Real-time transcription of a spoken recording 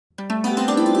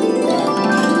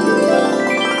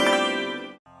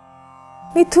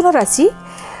मिथुन राशि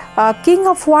king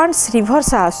of wands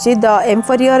reverse आसछि the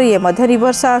एम्परियर ये मध्य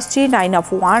reverse आसछि 9 of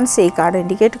wands A card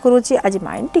indicate करूछि आज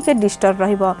mind टिके डिस्टर्ब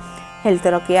रहइबो हेल्थ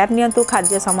रो care नियंतु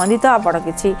खाद्य संबंधित आपण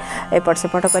किछि एपट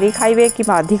सेपट करी खाइबे कि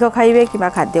अधिक खाइबे कि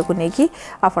खाद्य को नेकी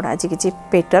आपण आज किछि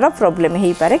पेटर प्रॉब्लम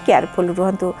हेई पारे केयरफुल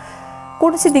रहंतु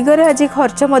कोनसी दिगरे आज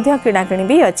खर्च मध्य किणा किणी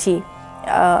भी अछि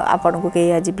आपण को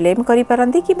के आज ब्लेम करि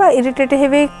पारंती कि इरिटेट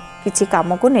हेबे किछि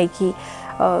काम को नेकी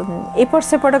एपट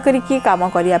सेपट करिकी काम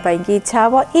करिया पाई कि इच्छा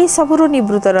हम ये सबुरु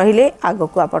निवृत्त रहिले आग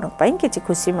को आपण पाई किछि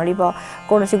खुशी मिलिबो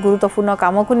कोनोसी गुरुत्वपूर्ण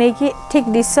काम को नेकी ठीक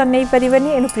डिसीजन नै परिबेनी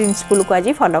एनु प्रिंसिपल को आज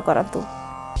फॉलो करंतु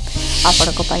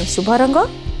आपण को पाई शुभ रंग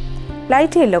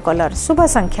लाइट येलो कलर शुभ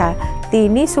संख्या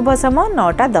 3 शुभ समय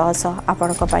 9:10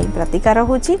 आपण को पाई प्रतिकार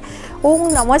होची ओम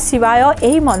नमः शिवाय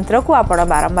एही मंत्र को आपण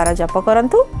बारंबार जप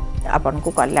करंतु आपण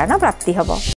को कल्याण प्राप्ति हबो।